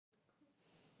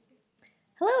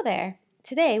Hello there!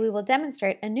 Today we will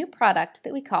demonstrate a new product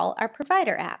that we call our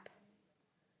Provider app.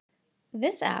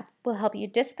 This app will help you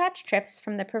dispatch trips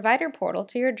from the provider portal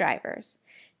to your drivers.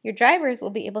 Your drivers will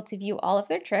be able to view all of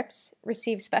their trips,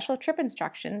 receive special trip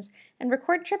instructions, and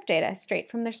record trip data straight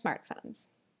from their smartphones.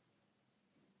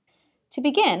 To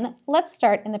begin, let's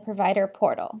start in the provider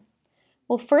portal.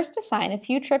 We'll first assign a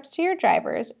few trips to your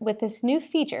drivers with this new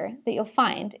feature that you'll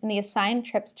find in the Assign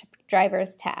Trips to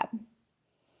Drivers tab.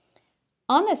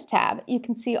 On this tab, you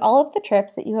can see all of the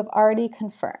trips that you have already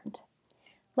confirmed.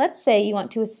 Let's say you want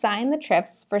to assign the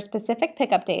trips for specific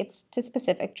pickup dates to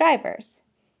specific drivers.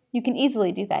 You can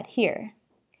easily do that here.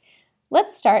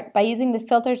 Let's start by using the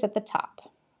filters at the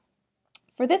top.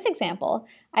 For this example,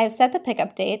 I have set the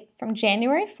pickup date from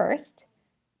January 1st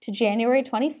to January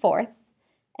 24th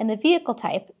and the vehicle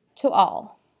type to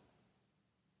all.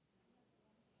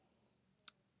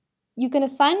 You can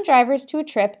assign drivers to a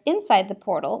trip inside the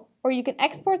portal, or you can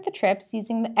export the trips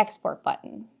using the Export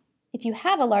button. If you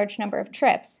have a large number of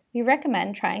trips, we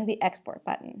recommend trying the Export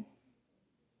button.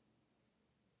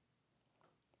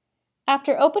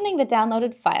 After opening the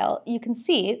downloaded file, you can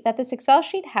see that this Excel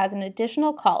sheet has an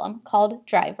additional column called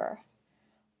Driver.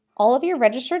 All of your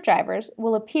registered drivers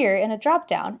will appear in a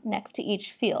drop-down next to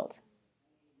each field.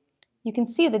 You can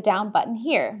see the Down button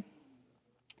here.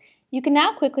 You can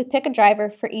now quickly pick a driver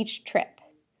for each trip.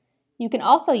 You can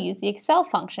also use the Excel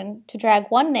function to drag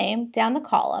one name down the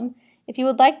column if you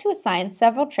would like to assign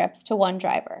several trips to one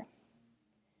driver.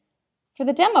 For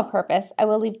the demo purpose, I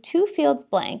will leave two fields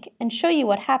blank and show you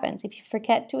what happens if you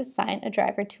forget to assign a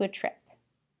driver to a trip.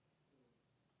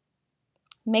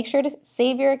 Make sure to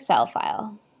save your Excel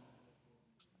file.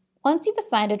 Once you've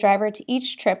assigned a driver to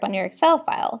each trip on your Excel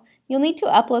file, you'll need to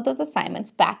upload those assignments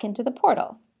back into the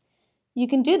portal. You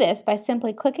can do this by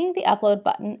simply clicking the Upload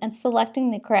button and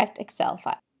selecting the correct Excel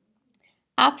file.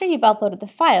 After you've uploaded the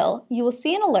file, you will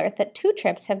see an alert that two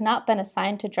trips have not been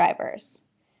assigned to drivers.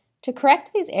 To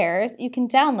correct these errors, you can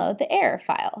download the error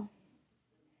file.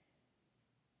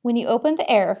 When you open the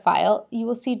error file, you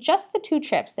will see just the two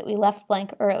trips that we left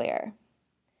blank earlier.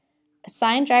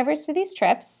 Assign drivers to these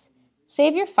trips,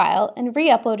 save your file, and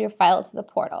re-upload your file to the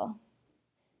portal.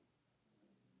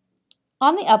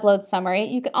 On the upload summary,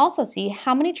 you can also see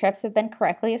how many trips have been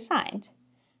correctly assigned.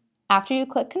 After you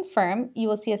click Confirm, you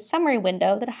will see a summary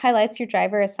window that highlights your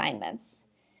driver assignments.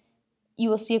 You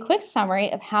will see a quick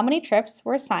summary of how many trips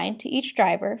were assigned to each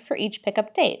driver for each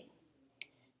pickup date.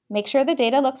 Make sure the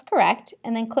data looks correct,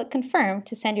 and then click Confirm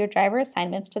to send your driver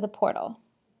assignments to the portal.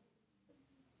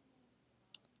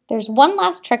 There's one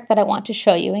last trick that I want to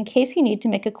show you in case you need to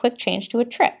make a quick change to a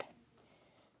trip.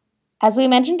 As we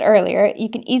mentioned earlier, you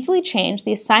can easily change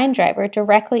the assigned driver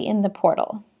directly in the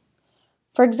portal.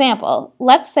 For example,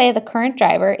 let's say the current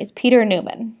driver is Peter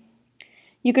Newman.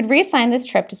 You could reassign this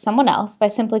trip to someone else by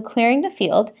simply clearing the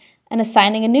field and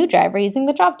assigning a new driver using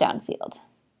the drop-down field.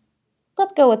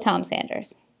 Let's go with Tom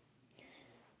Sanders.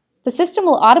 The system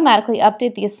will automatically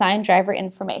update the assigned driver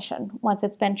information once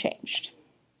it's been changed.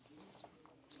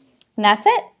 And that's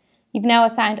it! You've now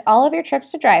assigned all of your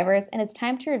trips to drivers, and it's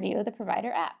time to review the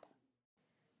Provider app.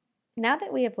 Now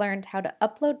that we have learned how to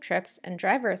upload trips and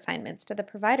driver assignments to the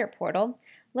Provider portal,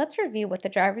 let's review what the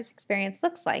driver's experience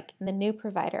looks like in the new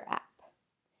Provider app.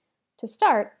 To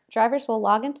start, drivers will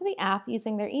log into the app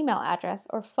using their email address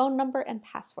or phone number and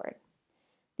password.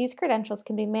 These credentials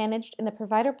can be managed in the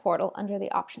Provider portal under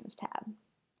the Options tab.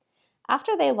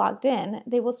 After they logged in,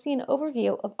 they will see an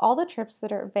overview of all the trips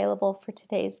that are available for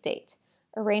today's date,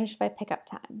 arranged by pickup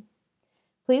time.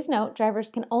 Please note, drivers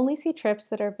can only see trips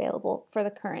that are available for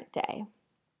the current day.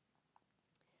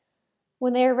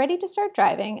 When they are ready to start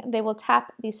driving, they will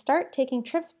tap the Start Taking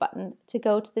Trips button to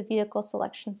go to the vehicle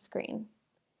selection screen.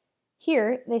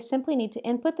 Here, they simply need to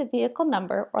input the vehicle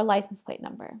number or license plate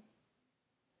number.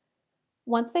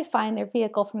 Once they find their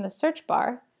vehicle from the search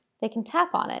bar, they can tap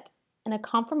on it, and a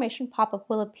confirmation pop-up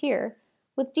will appear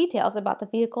with details about the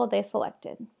vehicle they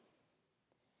selected.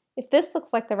 If this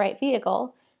looks like the right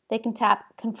vehicle, they can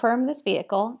tap Confirm this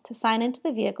vehicle to sign into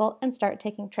the vehicle and start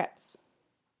taking trips.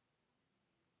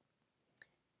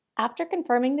 After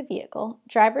confirming the vehicle,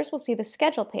 drivers will see the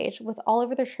schedule page with all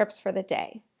of their trips for the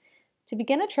day. To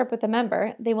begin a trip with a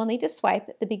member, they will need to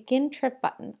swipe the Begin Trip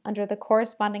button under the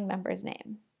corresponding member's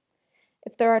name.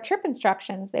 If there are trip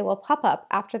instructions, they will pop up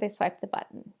after they swipe the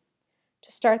button.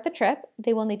 To start the trip,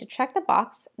 they will need to check the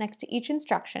box next to each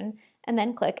instruction and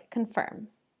then click Confirm.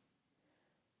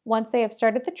 Once they have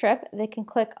started the trip, they can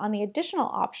click on the additional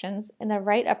options in the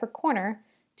right upper corner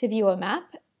to view a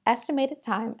map, estimated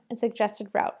time, and suggested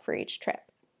route for each trip.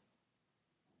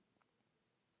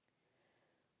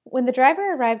 When the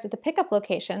driver arrives at the pickup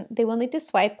location, they will need to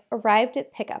swipe "Arrived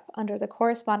at Pickup" under the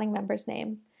corresponding member's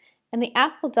name, and the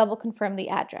app will double confirm the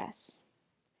address.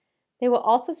 They will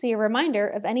also see a reminder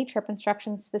of any trip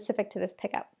instructions specific to this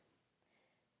pickup.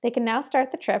 They can now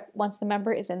start the trip once the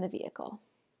member is in the vehicle.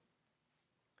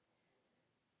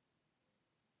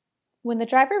 When the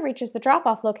driver reaches the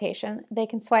drop-off location, they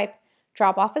can swipe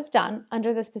 "Drop-off is done"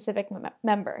 under the specific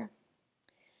member.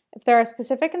 If there are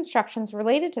specific instructions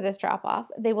related to this drop-off,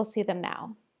 they will see them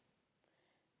now.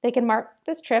 They can mark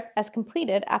this trip as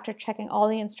completed after checking all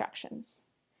the instructions.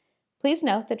 Please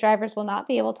note that drivers will not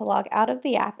be able to log out of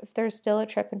the app if there is still a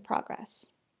trip in progress.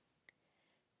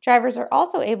 Drivers are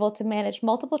also able to manage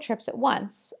multiple trips at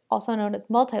once, also known as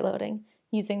multi-loading,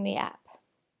 using the app.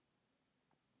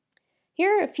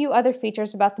 Here are a few other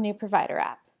features about the new Provider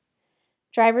app.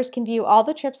 Drivers can view all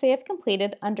the trips they have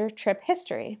completed under Trip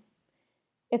History.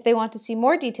 If they want to see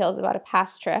more details about a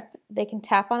past trip, they can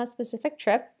tap on a specific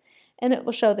trip, and it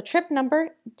will show the trip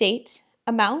number, date,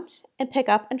 amount, and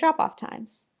pickup and drop-off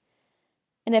times.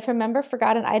 And if a member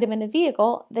forgot an item in a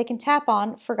vehicle, they can tap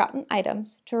on Forgotten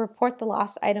Items to report the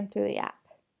lost item through the app.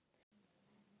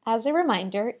 As a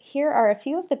reminder, here are a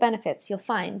few of the benefits you'll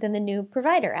find in the new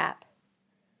Provider app.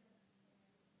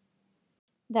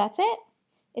 That's it.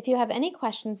 If you have any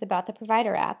questions about the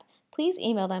Provider app, please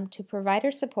email them to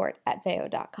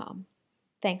providersupport@veyo.com.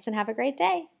 Thanks and have a great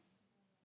day.